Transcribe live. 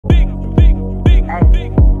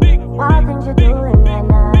you're doing that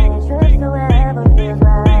night. Trips to wherever feels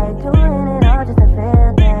right. Doing it all just to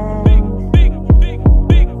feel things.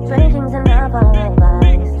 Drinking's enough of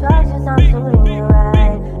advice. Drugs just aren't suiting you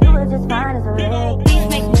right. You were just fine as a red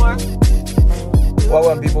thing.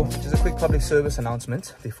 Well, people, just a quick public service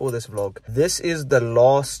announcement before this vlog. This is the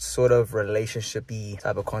last sort of relationship-y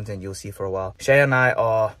type of content you'll see for a while. Shay and I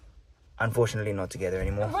are unfortunately not together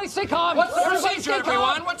anymore. Everybody stay calm. What's the procedure,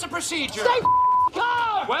 everyone? What's the procedure? Stay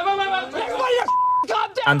calm! Wait. Everybody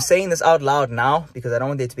calm down! I'm saying this out loud now because I don't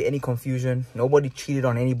want there to be any confusion. Nobody cheated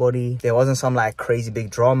on anybody. There wasn't some like crazy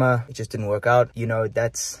big drama. It just didn't work out. You know,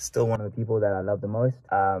 that's still one of the people that I love the most.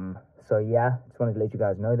 So yeah, just wanted to let you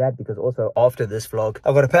guys know that, because also after this vlog,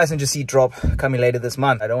 I've got a passenger seat drop coming later this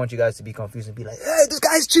month. I don't want you guys to be confused and be like, hey, this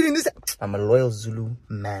guy's cheating. I'm a loyal Zulu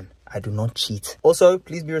man. I do not cheat. Also,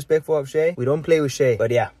 please be respectful of Shay. We don't play with Shay.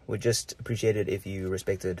 But yeah, we just appreciate it if you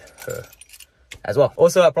respected her as well.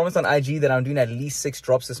 Also, I promised on IG that I'm doing at least 6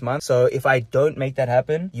 drops this month. So if I don't make that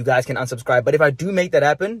happen, you guys can unsubscribe. But if I do make that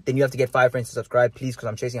happen, then you have to get 5 friends to subscribe, please, because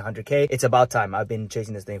I'm chasing 100K. It's about time. I've been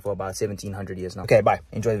chasing this thing for about 1700 years now. Okay, bye.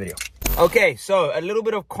 Enjoy the video. Okay, so a little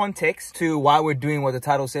bit of context to why we're doing what the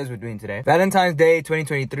title says we're doing today. Valentine's Day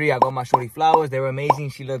 2023, I got my shorty flowers. They were amazing.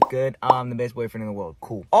 She looked good. I'm the best boyfriend in the world.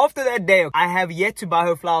 Cool. After that day, I have yet to buy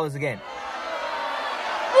her flowers again.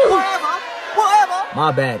 Whatever.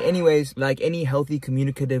 My bad. Anyways, like any healthy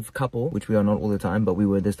communicative couple, which we are not all the time, but we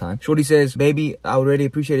were this time, shorty says, baby, I would really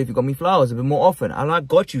appreciate it if you got me flowers a bit more often. I'm like,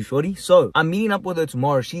 got you, shorty. So I'm meeting up with her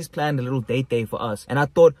tomorrow. She's planned a little date day for us, and I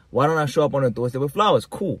thought, why don't I show up on her doorstep with flowers?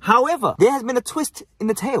 Cool. However, there has been a twist in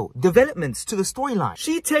the tale, developments to the storyline.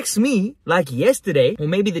 She texts me like yesterday, or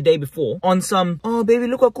maybe the day before, on some, oh baby,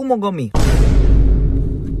 look what Kumo got me.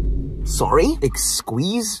 Sorry?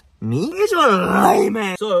 Squeeze me? It's your lie,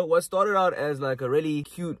 man. So what started out as like a really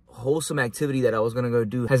cute, wholesome activity that I was gonna go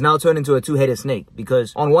do has now turned into a two-headed snake,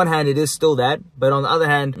 because on one hand it is still that, but on the other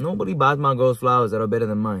hand, nobody buys my girls flowers that are better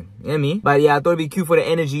than mine. You know what I mean? But yeah, I thought it'd be cute for the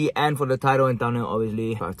energy and for the title and thumbnail,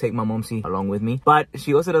 obviously. I'll take my momsy along with me. But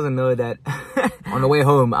she also doesn't know that on the way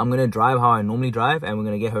home, I'm gonna drive how I normally drive, and we're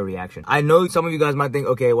gonna get her reaction. I know some of you guys might think,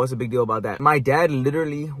 okay, what's the big deal about that? My dad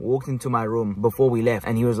literally walked into my room before we left,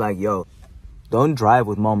 and he was like, yo, don't drive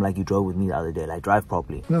with mom like you drove with me the other day. Like, drive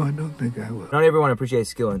properly. No, I don't think I will. Not everyone appreciates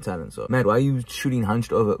skill and talent. So, Matt, why are you shooting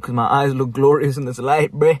hunched over? Because my eyes look glorious in this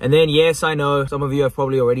light, bruh. And then, yes, I know some of you have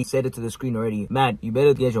probably already said it to the screen already. Matt, you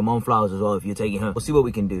better get your mom flowers as well if you're taking her. We'll see what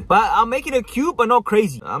we can do. But I'm making it cute, but not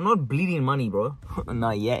crazy. I'm not bleeding money, bro.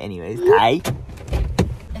 Not yet, anyways. Hi.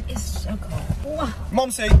 It is so cold. Mom,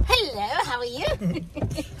 say. Hello, how are you?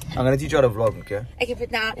 I'm gonna teach you how to vlog, okay? Okay,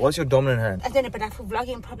 but now... What's your dominant hand? I don't know, but for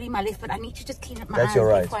vlogging, probably my left, but I need to just clean up my That's eyes your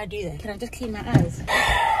right. before I do that. Can I just clean my eyes?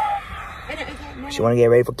 Okay, no, She wanna get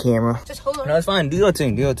ready for camera. just hold on. No, it's fine. Do your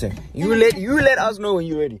thing. Do your thing. You let us know when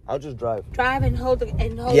you're ready. I'll just drive. Drive and hold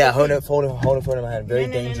Yeah, the hold thing. the phone in my hand. Very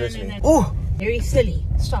dangerously. No. Ooh! Very silly.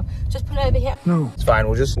 Stop. Just pull over here. No. It's fine.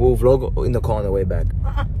 We'll vlog in the car on the way back.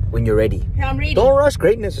 When you're ready. Yeah, I'm ready. Don't rush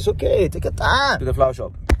greatness. It's okay. Take your time. To the flower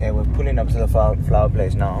shop. Okay, we're pulling up to the flower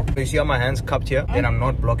place now. You see how my hands cupped here? Then I'm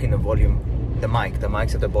not blocking the volume. The mic. The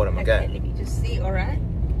mic's at the bottom, okay? Let me just see, alright?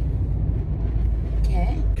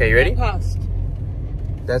 Okay. Okay, you ready? Passed.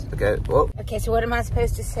 That's okay. Whoa. Okay, so what am I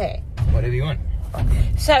supposed to say? Whatever you want.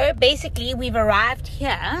 So basically, we've arrived here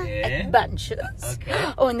at Bunches.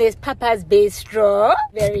 Okay. Oh, and there's Papa's Bistro.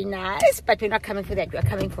 Very nice. But we're not coming for that. We're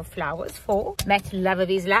coming for flowers for Matt's love of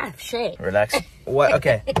his life, Shay. Relax. What?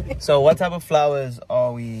 Okay. So what type of flowers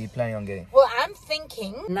are we planning on getting? Well, I'm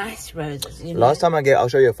thinking nice roses. You know? Last time I gave, I'll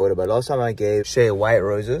show you a photo, but last time I gave Shay white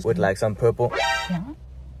roses with like some purple. Yeah.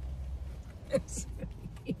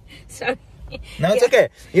 Sorry. No, it's okay.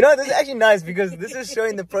 You know, this is actually nice because this is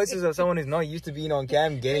showing the process of someone who's not used to being on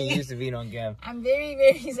cam, getting used to being on cam. I'm very,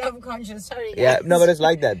 very self-conscious. Sorry, guys. Yeah, no, but it's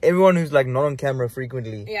like that. Everyone who's like not on camera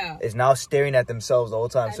frequently is now staring at themselves the whole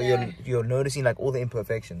time. So you're noticing like all the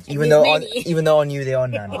imperfections. Even though on you there are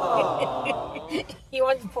none. He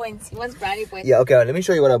wants points. He wants brownie points. Yeah, okay. Let me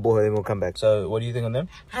show you what I bought her, then we'll come back. So, what do you think on them?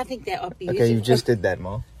 I think they are beautiful. Okay, you just did that,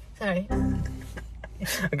 Mo. Sorry.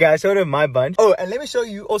 Okay, I showed her my bunch. Oh, and let me show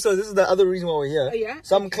you. Also, this is the other reason why we're here. Oh, yeah?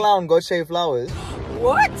 Some clown got Shay flowers.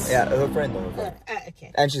 What? Yeah, her friend though.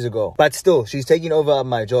 Okay. And she's a girl. But still, she's taking over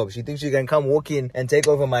my job. She thinks she can come walk in and take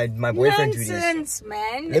over my boyfriend duties. Nonsense,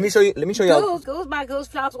 man. Let me show you. Girls buy girls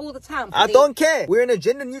flowers all the time. I don't care. We're in a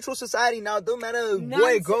gender neutral society now. It don't matter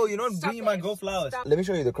boy, girl. You're not bringing my girl flowers. Let me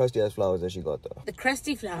show you the crusty ass flowers that she got though. The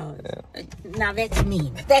crusty flowers. Yeah. Now that's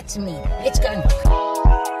mean. That's mean. Let's go.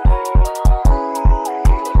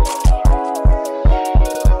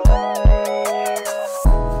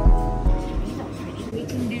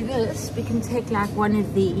 this, we can take like one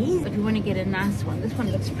of these, but we want to get a nice one. This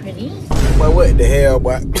one looks pretty. But what the hell,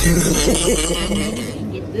 boy? And maybe we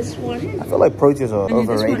can get this one. I feel like Proteas are And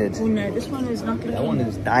then overrated. This one, oh no, this one is not looking. That one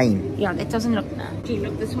is dying. Yeah, that doesn't look nice. Gee,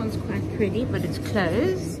 look, this one's quite pretty, but it's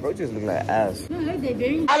closed. Proteas look like ass. No, they're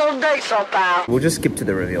very... I don't think so, pal. We'll just skip to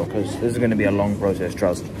the reveal because this is going to be a long process,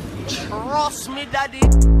 trust. Trust me, daddy.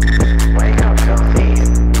 Wake up, filthy.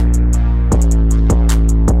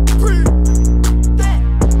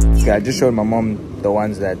 Okay, I just showed my mom the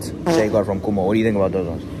ones that Shay got from Kumo. What do you think about those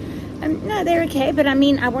ones? No, they're okay, but I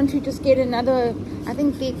mean, I want to just get another... I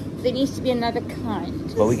think there needs to be another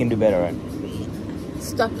kind. But we can do better, right?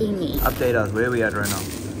 Stopping me. Update us. Where are we at right now?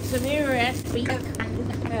 So where we're at,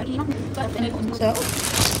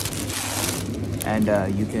 And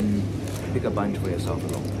you can pick a bunch for yourself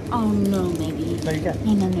as well. Oh no, maybe. No, you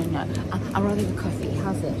can. No. I'd rather have a coffee.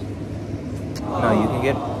 How's it? No, you can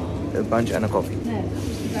get a bunch and a coffee. No,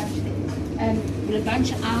 just a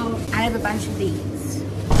bunch of them. I have a bunch of these.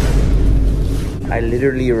 I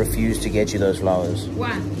literally refuse to get you those flowers.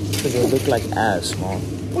 Why? Because they look like ass, mom.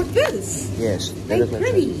 What this? Yes, they They're look like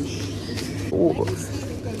pretty.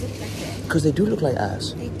 Because they do look like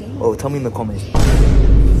ass. They don't. Oh, tell me in the comments.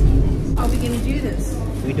 Are we gonna do this?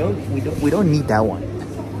 We don't need that one.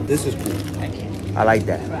 This is cool. Okay. I like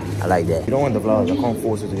that. I like that. You don't want the flowers. I can't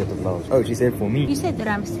force you to get the flowers. Oh, she said for me. You said that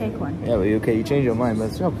I must take one. Yeah, but okay, you changed your mind.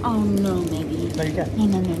 But stop. Oh no, maybe. No, you can't.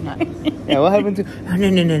 No. Yeah, what happened to...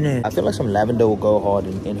 No. I feel like some lavender will go hard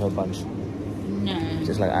in her bunch. No.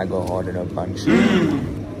 Just like I go hard in her bunch.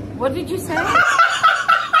 What did you say?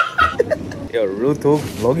 Yo, real talk,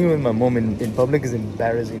 vlogging with my mom in public is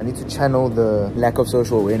embarrassing. I need to channel the lack of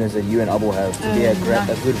social awareness that you and Abu have to be a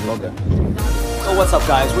good vlogger. So what's up,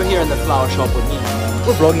 guys? We're here in the flower shop with me.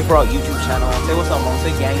 We're vlogging for our YouTube channel. Say what's up, mom.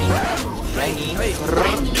 Say gangy.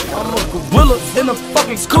 Bullets in a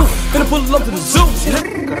fucking scoop. Gonna pull up to the zoo.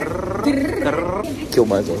 Kill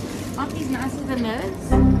myself. Aren't these nicer than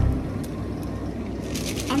those?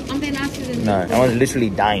 Aren't they nicer than No, those? I was literally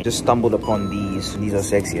dying. Just stumbled upon these. These are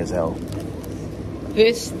sexy as hell.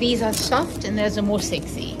 First, these are soft and those are more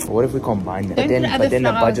sexy. What if we combine them? Don't put other But then the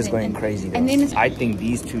flowers budget's in going it. crazy. Though. And then it's- I think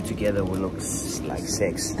these two together will look like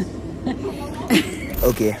sex.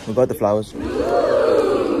 Okay, we got the flowers.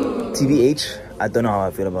 TBH, I don't know how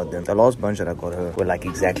I feel about them. The last bunch that I got her were like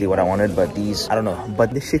exactly what I wanted, but these, I don't know.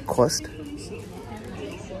 But this shit cost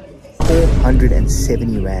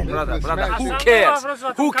 470 rand. Brother, who cares?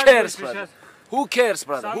 Who cares, brother? Who cares,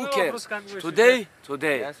 brother? Who cares? Today,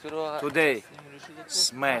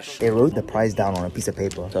 smash. They wrote the price down on a piece of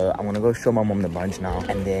paper. So I'm gonna go show my mom the bunch now.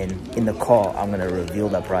 And then in the car, I'm gonna reveal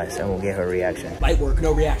the price and we'll get her reaction. Light work,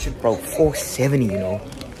 no reaction. Bro, 470, you know,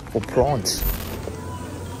 for plants.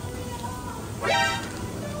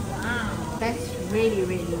 Wow, that's really,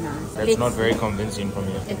 really nice. That's not very convincing from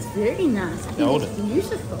you. It's very nice. I think Hold it's it.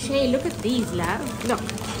 beautiful. Shay, look at these, love. Look.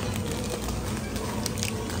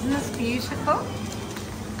 Isn't this beautiful?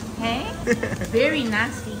 Hey? Very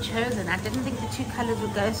nicely chosen. I didn't think the two colors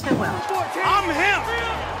would go so well. I'm him.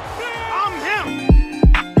 I'm him.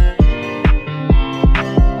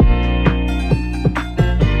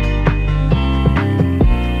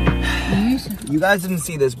 You guys didn't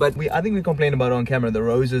see this, but I think we complained about it on camera. The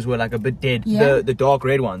roses were like a bit dead. Yeah. The dark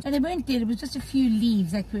red ones. No, they weren't dead. It was just a few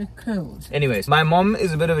leaves that were curled. Anyways, my mom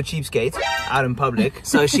is a bit of a cheapskate out in public.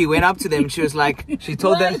 So she went up to them. She was like, she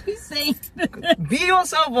told What them, are you saying? be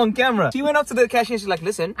yourself on camera. She went up to the cashier. She's like,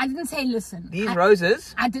 listen, I didn't say listen. these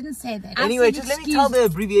roses. I didn't say that. Anyway, I said, just let me tell the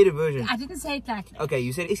abbreviated version. I didn't say it like that. Okay,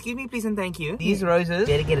 you said, excuse me, please and thank you. These roses,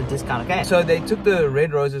 better get a discount, okay? So they took the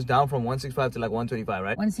red roses down from 165 to like 125,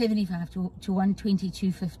 right? 175 to 120,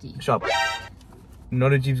 250. Shop.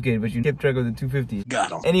 Not a cheapskate, but you kept track of the 250.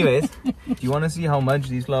 Got him. Anyways, do you want to see how much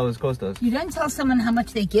these flowers cost us? You don't tell someone how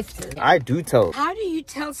much they gifted. I do tell. How do you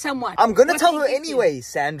tell someone? I'm gonna what tell they her gifted? anyway,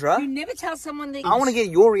 Sandra. You never tell someone they I want to get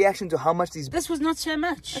your reaction to how much these... This was not so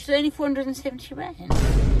much. It's only 470 rand.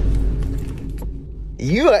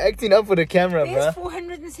 You are acting up for the camera, There's bruh.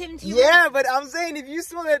 470 Yeah, but I'm saying if you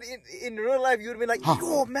saw that in real life, you would have been like,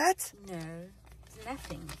 yo, Matt. No, it's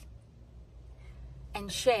nothing. And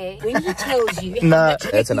Shay, when he tells you, Nah,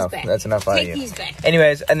 take that's these enough. back. That's enough out of Take you. these back.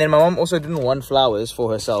 Anyways, and then my mom also didn't want flowers for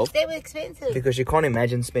herself They were expensive. because she can't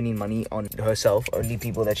imagine spending money on herself, only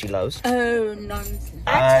people that she loves. Oh, nonsense.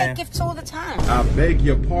 I take gifts all the time. I beg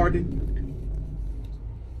your pardon.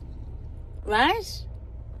 Right?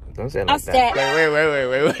 Don't say it I'll like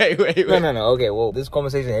that. Wait. No. Okay, well, this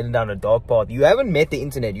conversation heading down a dark path. You haven't met the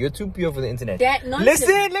internet. You're too pure for the internet. That nonsense.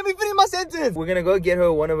 Listen, let me finish my sentence. We're gonna go get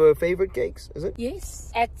her one of her favorite cakes. Is it?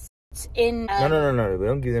 Yes. At in... No. We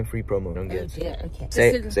don't give them free promo. We don't get it. Yeah, okay.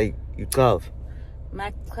 Say, you love.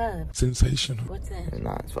 My club. Sensational. What's that?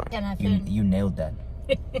 Nah, it's fine. Can I You nailed that.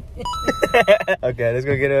 Okay, let's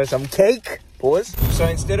go get her some cake. Pause. So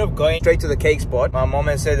instead of going straight to the cake spot, my mom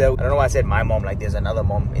has said that, I don't know why I said my mom, like there's another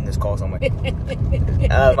mom in this car somewhere.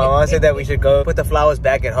 My mom said that we should go put the flowers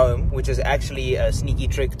back at home, which is actually a sneaky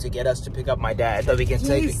trick to get us to pick up my dad so we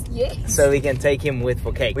can take him with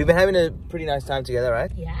for cake. We've been having a pretty nice time together,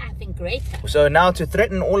 right? Yeah, I think great. So now to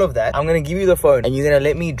threaten all of that, I'm gonna give you the phone and you're gonna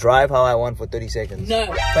let me drive how I want for 30 seconds. No.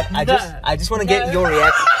 But I just want to get your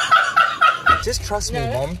reaction. Just trust me,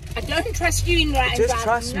 Mom. I don't trust you in right. Just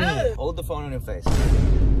trust me. Hold the phone on your face.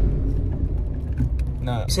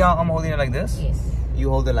 No. See how I'm holding it like this? Yes.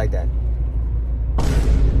 You hold it like that.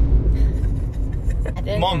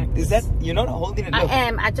 Mom, like is that... You're not holding it... I look.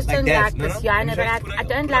 am. I just Like don't that. like No, this. no. Yeah, I know, but Put it I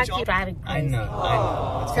don't like you driving crazy. I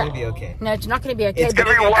know. It's gonna be okay. No, it's not going to be okay. It's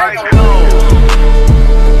gonna be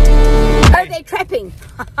Oh, they're trapping.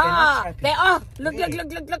 They are. Look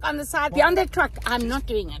on the side. Beyond that truck. I'm not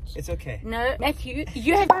doing it. It's okay. No, Matthew,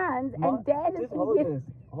 you have fans and Dad is Hold this.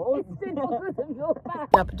 Hold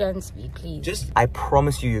Stop, don't speak, please. I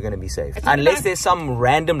promise you, you're gonna be safe. Unless there's some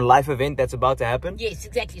random life event that's about to happen. Yes,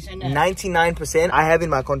 exactly. So no. 99% I have in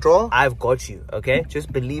my control. I've got you, okay?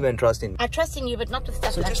 Just believe and trust in me. I trust in you, but not with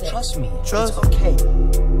stuff So like just that. trust me. Trust. It's okay.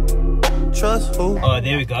 Trust who? Oh,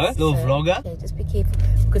 there we go. Little vlogger. Okay, just be careful.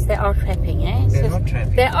 Because they are trapping, eh? They're not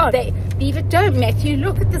trapping. They are. Leave it. Don't, Matthew.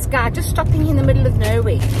 Look at this guy just stopping in the middle of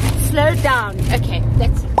nowhere. Slow down. Okay,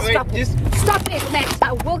 that's it. Stop it. Stop it, Matt.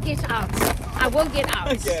 I will get out. I will get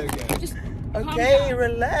out. Okay. Just Okay,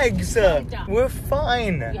 relax. Calm down. We're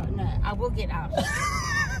fine. Yeah, no, I will get out.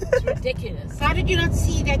 It's ridiculous. How did you not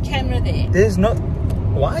see that camera there? There's no...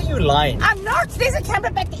 Why are you lying? I'm not. There's a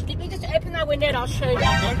camera back there. Let me just open that window and I'll show you.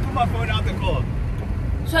 Don't put my phone out the car.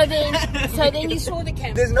 So then you saw the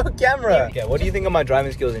camera. There's no camera. Okay, what do you think of my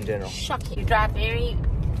driving skills in general? Shocking. You drive very...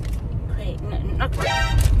 No, not...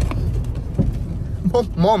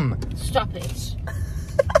 Mom. Stop it.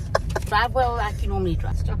 Drive well like you normally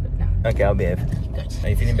drive. Stop it now. Okay, I'll behave. Good. Are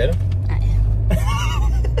you feeling better? I am.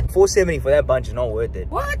 470 for that bunch is not worth it.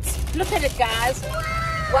 What? Look at it, guys.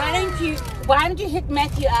 Why don't you hit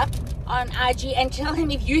Matthew up on IG and tell him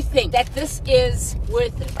if you think that this is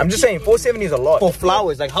worth it? I'm just saying 470 is a lot for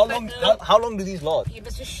flowers. Like how long do these last? You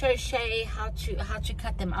must just show Shay how to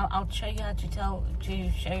cut them. I'll show you how to show Shay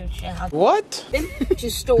how to What? them to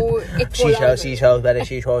store it. Seashells, better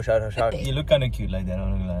seashells. You look kind of cute like that.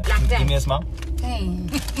 I'm not gonna lie. Like that? Give me a smile. Hey.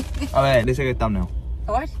 Alright, let's take a thumbnail.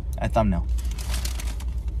 What? A thumbnail.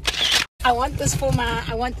 I want this for my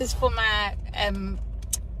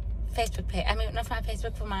Facebook page. I mean, not for my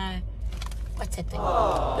Facebook, for my WhatsApp thing.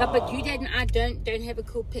 Like, but you dad and I don't have a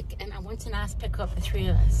cool pic, and I want a nice pic of the three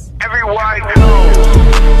of us. Everyone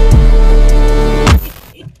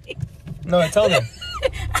No, tell them.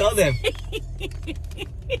 Tell them.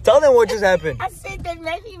 Tell them what just happened. I said that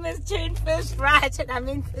maybe you must turn first right, and I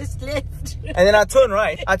meant first left. And then I turn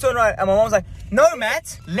right. And my mom's like, no,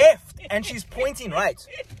 Matt, left. And she's pointing right.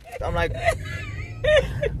 I'm like,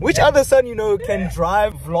 which other son you know can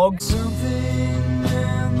drive vlogs?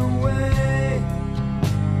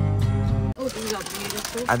 Oh, these are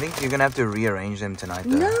beautiful. I think you're gonna have to rearrange them tonight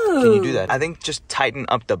though. No. Can you do that? I think just tighten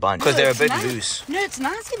up the bunch because they're a it's bit nice. loose. No, it's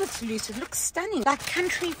nice if it's loose. It looks stunning. Like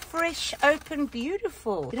country, fresh, open,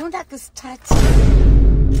 beautiful. You don't like this tight.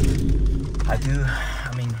 I do.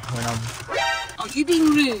 I mean, when I'm... Are you being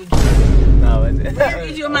rude? No, Where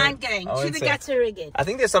is your mind going? To the gutter again. I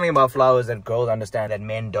think there's something about flowers that girls understand that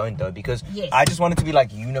men don't though, because Yes. I just want it to be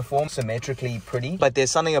like uniform, symmetrically pretty. But there's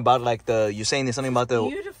something about like you're saying there's something about the,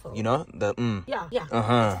 beautiful. you know, the Yeah.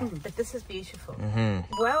 Uh-huh. But this is beautiful. Mm-hmm.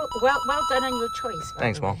 Well done on your choice.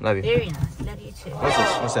 Thanks, by the Mom. way. Love you. Very nice. Love you too. What's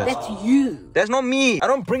this? What's that? That's you. That's not me. I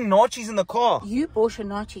don't bring nachos in the car. You brought a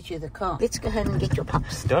nachi to the car. Let's go home and get your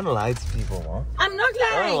pups. Don't lie to people, Mom. I'm not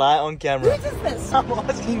lying. Don't lie on camera. Who did this? I'm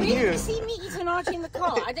asking Where did you. you see me eat a nachi in the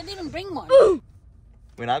car? I didn't even bring one.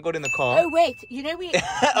 When I got in the car. Oh wait, you know we. Okay.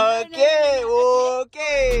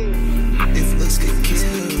 If looks could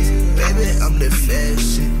kill, baby, I'm the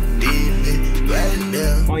fashion demon right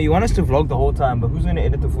now. Oh, you want us to vlog the whole time, but who's going to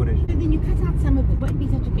edit the footage? And then you cut out some of it. Won't be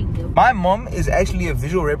such a big deal. My mom is actually a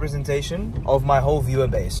visual representation of my whole viewer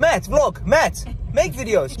base. Matt, vlog. Matt, make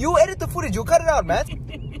videos. You edit the footage. You cut it out, Matt.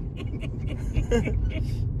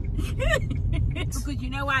 Because you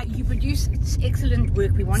know why? You produce excellent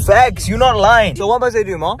work. We want Facts. You're not lying. So what must I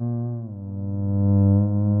do, Mom?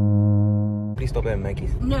 Please stop at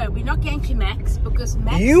Mackey's. No, we're not going to Max because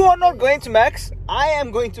Max. You are not going to Max. I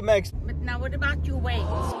am going to Max. But now, what about your weight?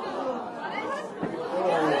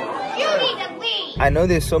 I know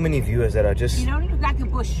there's so many viewers that are just... You don't look like a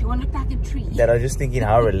bush, you want to look like a tree. that are just thinking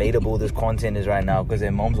how relatable this content is right now, because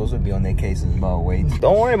their moms also be on their cases about weight.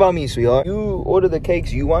 Don't worry about me, sweetheart. You order the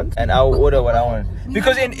cakes you want, and I'll order what I want.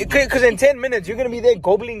 Because in 10 minutes, you're going to be there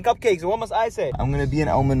gobbling cupcakes. What must I say? I'm going to be an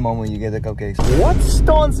almond mom when you get the cupcakes. What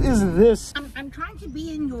stance is this? I'm trying to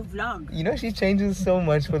be in your vlog. You know, she's changing so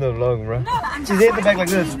much for the vlog, bro. No, I'm She's there at the back like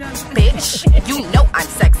this. Bitch, you know I'm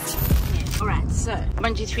sexy. Alright, so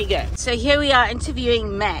 1, 2, 3, go. So here we are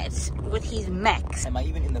interviewing Matt with his Max. Am I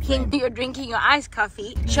even in the frame? You're drinking your iced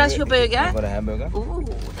coffee. Show us your burger. You got a hamburger? Ooh,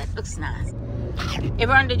 that looks nice.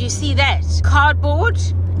 Everyone, did you see that? Cardboard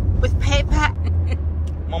with paper.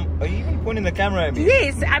 Mom, are you even pointing the camera at me?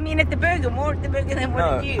 Yes, I mean at the burger, more at the burger than what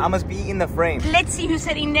at you. I must be in the frame. Let's see who's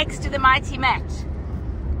sitting next to the mighty Matt.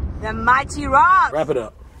 The mighty Rob. Wrap it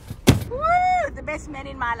up. Woo, the best man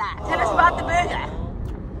in my life. Tell us about the burger.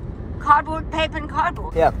 Cardboard, paper, and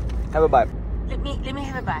cardboard. Yeah, have a bite. Let me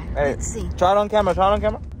have a bite. Hey, Let's see. Try it on camera, try it on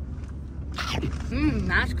camera.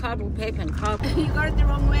 Nice cardboard, paper, and cardboard. You got it the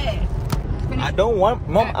wrong way. I don't want,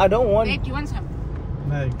 Mom, I don't want. Wait, do you want some?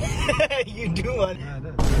 No. You do want. Yeah, I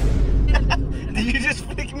don't. Did you just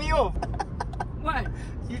flick me off? What?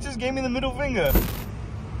 You just gave me the middle finger.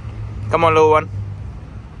 Come on, little one.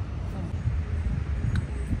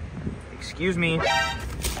 Excuse me.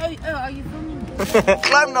 Oh, are you filming?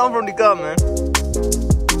 Climb down from the car, man.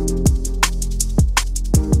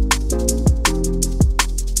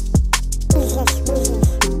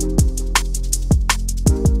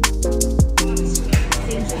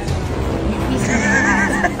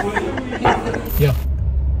 Yeah.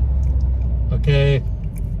 Okay.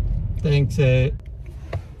 Thanks.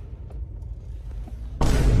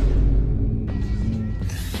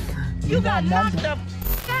 You got locked up.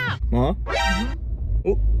 Huh?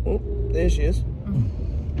 Oh, there she is.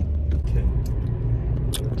 Okay.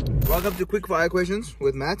 Welcome to Quick Fire Questions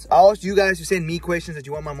with Matt. I asked you guys to send me questions that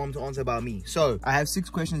you want my mom to answer about me. So, I have 6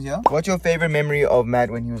 questions here. What's your favorite memory of Matt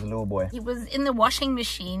when he was a little boy? He was in the washing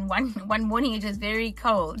machine one morning. It was very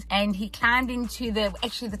cold, and he climbed into the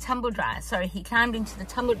tumble dryer. Sorry, he climbed into the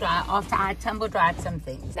tumble dryer after I tumble dried some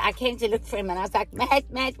things. I came to look for him, and I was like, Matt,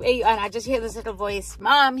 where are you? And I just hear this little voice,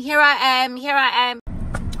 Mom, here I am.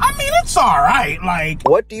 I mean, it's all right. Like,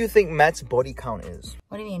 What do you think Matt's body count is?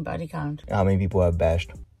 What do you mean body count? How many people have bashed?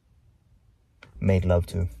 Made love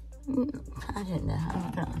to? I don't know. I'm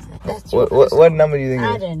not gonna answer that. That's your What number do you think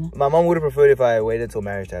I it is? don't know. My mom would have preferred if I waited till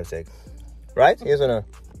marriage to have sex. Right? Yes or no?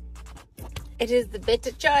 It is the better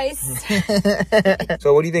choice.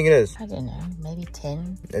 So what do you think it is? I don't know. Maybe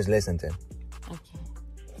 10. It's less than 10. Okay.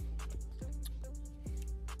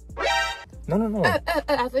 No.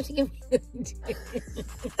 I thought you gave me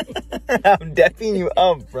I'm dapping you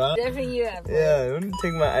up, bro. Definitely you have. Yeah, I'm gonna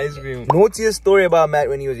take my ice cream. Naughtiest story about Matt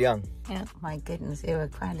when he was young. Yeah, my goodness, there were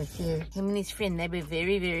quite a few. Him and his friend, they were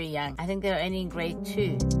very, very young. I think they were only in grade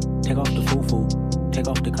 2. Take off the foo-foo, take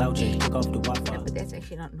off the cloud chase, take off the Wi-Fi. But that's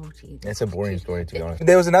actually not naughty. That's a boring story, to be honest.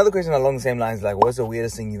 There was another question along the same lines, like, what's the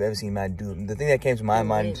weirdest thing you've ever seen Matt do? The thing that came to my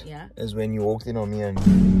mind is when you walked in on me and...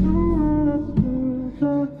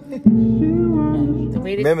 The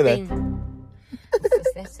weirdest Remember that? thing.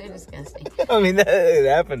 That's so disgusting. I mean, that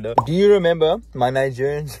happened though. Do you remember my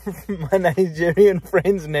Nigerian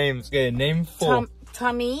friends' names? Okay, name 4.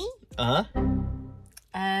 Tommy. Uh-huh.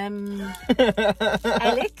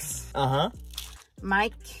 Alex. Uh-huh.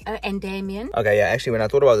 Mike and Damien. Okay, yeah, actually, when I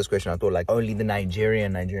thought about this question, I thought like only the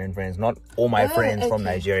Nigerian friends, not all my friends from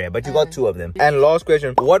Nigeria. But you got 2 of them. And last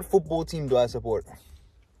question, what football team do I support?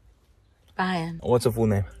 Bayern. What's the full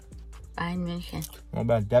name? Bayern München. Not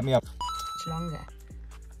bad, dab me up. It's longer.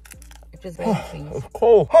 It was very pleased. It's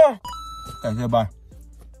cold. Huh? Okay, bye.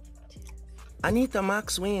 I need the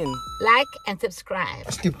max win. Like and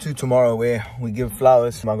subscribe. Skip to tomorrow where we give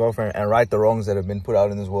flowers to my girlfriend and right the wrongs that have been put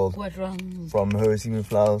out in this world. What wrong? From her receiving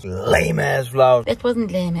flowers, lame ass flowers. That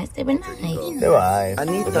wasn't lame ass. They were nice. They were nice. I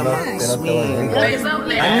need But the they're max not win. telling I need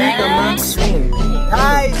the max win.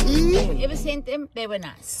 Hi, You ever sent them? They were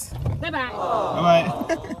nice. Bye-bye.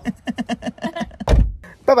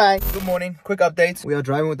 Bye-bye. Good morning. Quick update. We are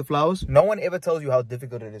driving with the flowers. No one ever tells you how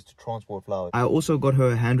difficult it is to transport flowers. I also got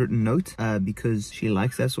her a handwritten note because she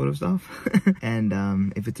likes that sort of stuff. And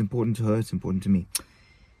if it's important to her, it's important to me.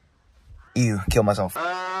 Ew, kill myself.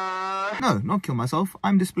 No, not kill myself.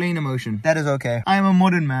 I'm displaying emotion. That is okay. I am a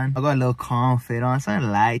modern man. I got a little calm fit on,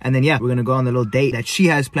 something light. And then, yeah, we're gonna go on the little date that she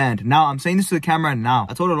has planned. Now, I'm saying this to the camera now.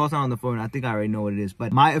 I told her last time on the phone. I think I already know what it is.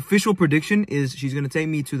 But my official prediction is she's gonna take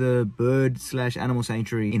me to the bird/animal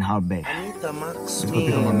sanctuary in Hout Bay. I need the max Let's go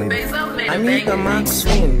pick up my win. baby. I need the max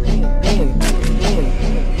win.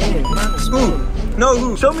 Max win.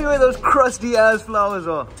 No, show me where those crusty ass flowers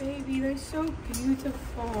are. Baby, they're so beautiful.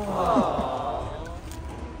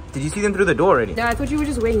 Did you see them through the door already? Yeah, I thought you were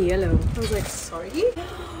just wearing yellow. I was like, sorry?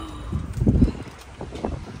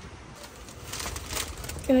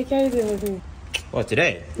 Can I carry them with me? What,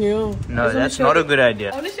 today? Yeah. No, that's not a good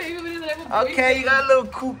idea. I want to show you a video that I have. Okay, you got a little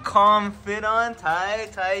cool, calm fit on,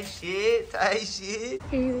 tight shit.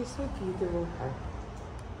 Baby, they're so beautiful.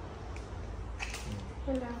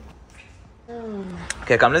 Hello.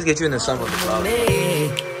 Okay, come, let's get you in the sun with the flowers.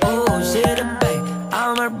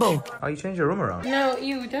 Oh, you changed your room around? No,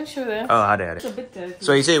 you don't show that. Oh, had it. It's a bit dirty.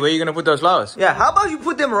 So you say, where are you gonna put those flowers? Yeah, how about you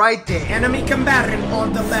put them right there? Enemy combatant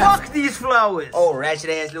on the left. Fuck these flowers. Oh, ratchet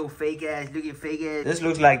ass, little fake ass, looking fake ass. This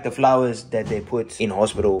looks like the flowers that they put in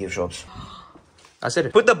hospital gift shops. I said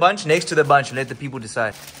it. Put the bunch next to the bunch and let the people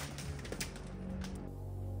decide.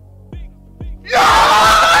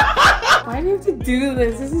 Why do you have to do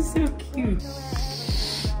this? This is so cute.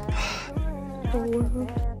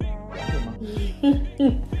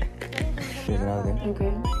 Here's another thing.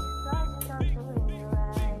 Okay.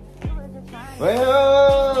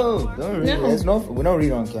 Whoa! Don't read. No. There's no. We don't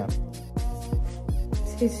read on cam.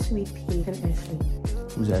 This is Sweet Pea and Ashley.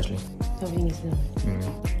 Who's Ashley? Nobody needs to know.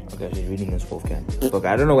 Okay, she's reading this off cam. Okay,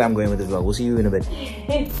 I don't know where I'm going with this vlog. We'll see you in a bit.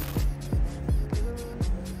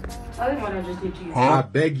 I didn't want to just give to you. I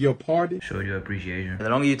beg your pardon. Showed your appreciation. The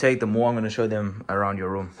longer you take, the more I'm gonna show them around your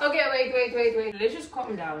room. Okay, wait. Let's just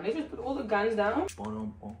calm down. Let's just put all the guns down.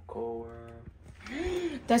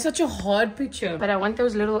 That's such a hard picture. But I want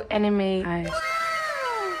those little anime eyes.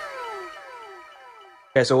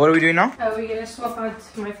 Okay, so what are we doing now? We're gonna swap out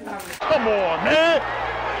my flowers. Come on, man.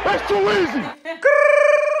 That's too easy.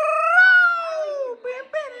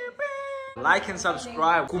 Like and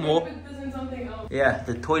subscribe. Kumo. Yeah,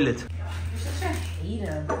 the toilet. You're such a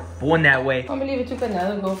hater. Born that way. I can't believe it took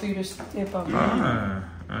another girl for you to step up.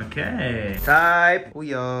 Okay. Type.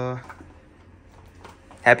 Booyah.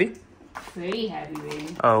 Happy? Very happy,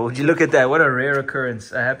 baby. Oh, would you look at that? What a rare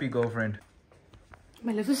occurrence. A happy girlfriend.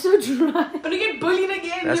 My lip is so dry. I'm gonna get bullied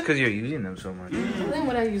again. That's because you're using them so much. Tell them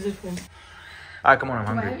what I use it for. Alright, come on,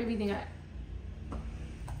 I'm I have hungry. everything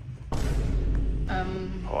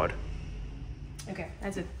Hard. Okay,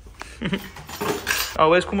 that's it. Oh,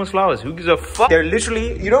 where's Kumo's flowers? Who gives a fuck? They're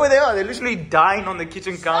literally, you know where they are? They're literally dying on the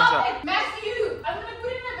kitchen counter. Stop it, Matthew! I'm gonna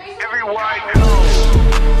put it in the basement. Everyone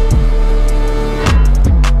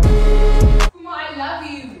Kumo, I love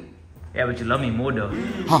you. Yeah, but you love me more though.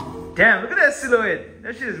 Huh. Damn, look at that silhouette.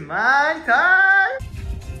 That shit is mine time.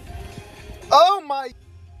 Oh my.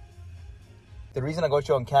 The reason I got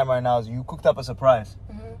you on camera right now is you cooked up a surprise.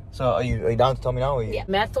 So are you down to tell me now? Or Yeah,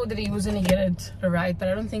 Matt thought that he was gonna get it right, but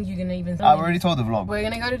I don't think you're gonna even. I've already told the vlog. We're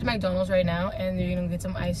gonna go to McDonald's right now and we're gonna get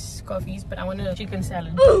some iced coffees, but I want a chicken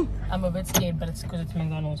salad. I'm a bit scared, but it's because it's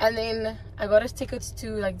McDonald's. And then I got us tickets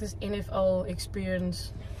to like this NFL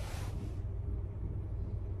experience.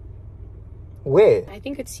 Where? I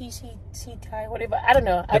think it's CCTI, whatever. I don't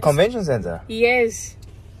know. The convention center. Yes.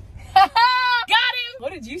 Got him!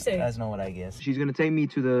 What did you say? That's not what I guess. She's gonna take me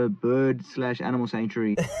to the bird/animal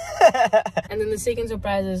sanctuary. And then the second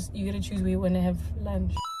surprise is you gotta choose where you wanna have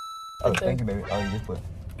lunch. Oh, thank you, baby. Oh, you just put it.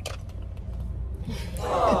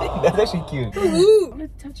 That's actually cute. Ooh, I'm gonna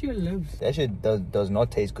touch your lips. That shit does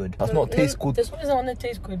not taste good. Does not taste good. This one is the one that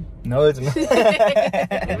tastes good. No, it's not.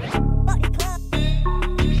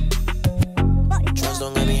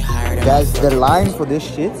 Guys, the line for this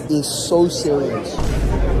shit is so serious.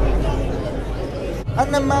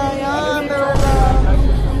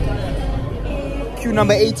 Queue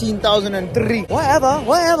number 18,003.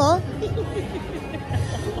 Whatever.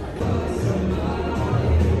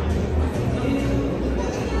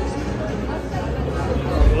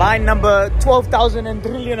 Line number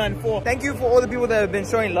 12,004. Thank you for all the people that have been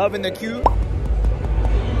showing love in the queue.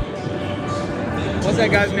 What's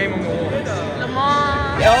that guy's name on the wall?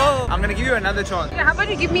 Lamar. Yo, I'm gonna give you another chance. Yeah, how about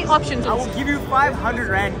you give me options? I will give you 500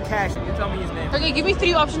 Rand cash. You tell me his name. Okay, give me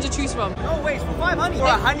 3 options to choose from. No, wait, for 500. For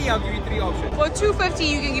a honey, I'll give you 3 options. For 250,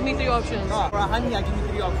 you can give me 3 options. No, for a honey, I'll give you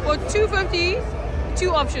 3 options. For 250,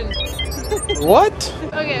 2 options. What?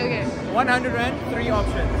 Okay. 100 Rand, 3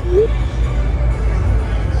 options.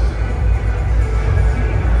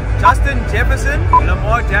 Justin Jefferson,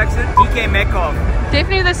 Lamar Jackson, DK Metcalf.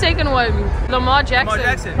 Definitely the second one. Lamar Jackson. Lamar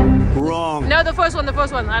Jackson. Wrong. No, the first one.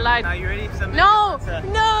 I lied. Now you ready to submit No, your answer?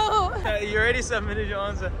 no. You already submitted your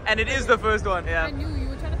answer. And it is the first one, yeah. I knew you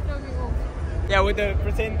were trying to throw me off. Yeah, with the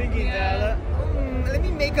pretend thinking. Yeah. Let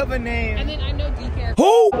me make up a name. And then I know DK.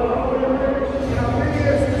 Who?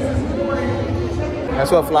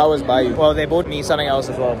 That's what flowers buy you. Well, they bought me something else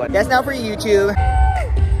as well, but that's not for YouTube.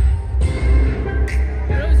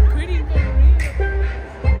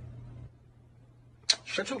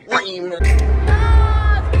 Shut your lame.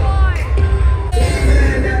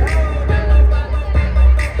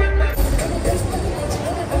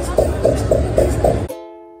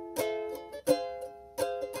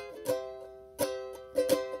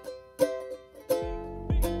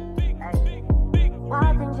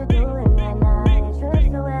 Wild things you're doing at night, trips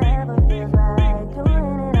to wherever feels right,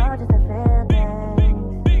 doing it all just to feel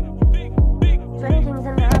things. Drinking's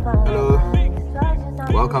enough. Hello.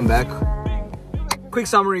 Welcome back. Quick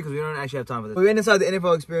summary because we don't actually have time for this. We went inside the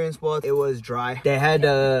NFL experience spot. It was dry. They had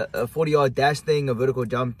a 40-yard dash thing, a vertical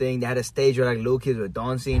jump thing. They had a stage where like little kids were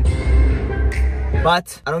dancing.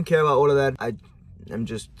 But I don't care about all of that. I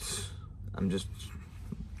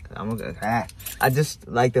just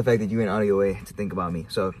like the fact that you went out of your way to think about me.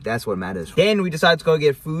 So that's what matters. Then we decided to go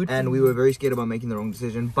get food and we were very scared about making the wrong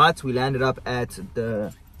decision. But we landed up at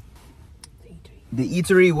the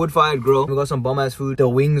eatery, wood-fired grill. We got some bomb-ass food. The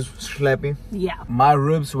wings slappy. Yeah. My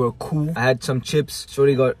ribs were cool. I had some chips.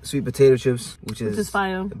 Shorty got sweet potato chips, which is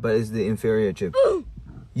fire. But it's the inferior chip.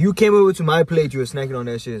 You came over to my plate. You were snacking on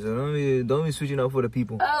that shit. So don't be switching up for the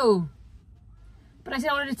people. Oh. But I said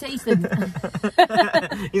I wanted to taste them.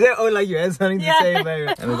 You said, oh, like you had something to say,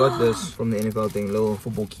 baby. And we got this from the NFL thing, little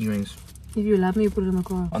football key rings. If you love me, you put it in the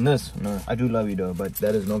car. On this? No, I do love you though, but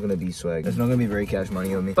that is not gonna be swag. That's not gonna be very cash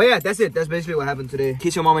money on me. But yeah, that's it. That's basically what happened today.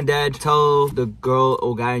 Kiss your mom and dad. Tell the girl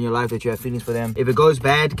or guy in your life that you have feelings for them. If it goes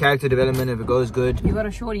bad, character development. If it goes good, You got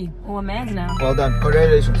a shorty or a man now. well done.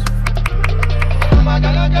 Congratulations.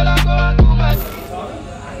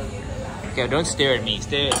 Okay, don't stare at me.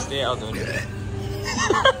 Stare out the window.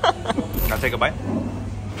 Can I take a bite?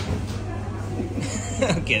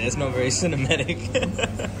 Okay, that's not very cinematic.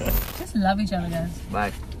 Just love each other, guys.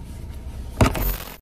 Bye.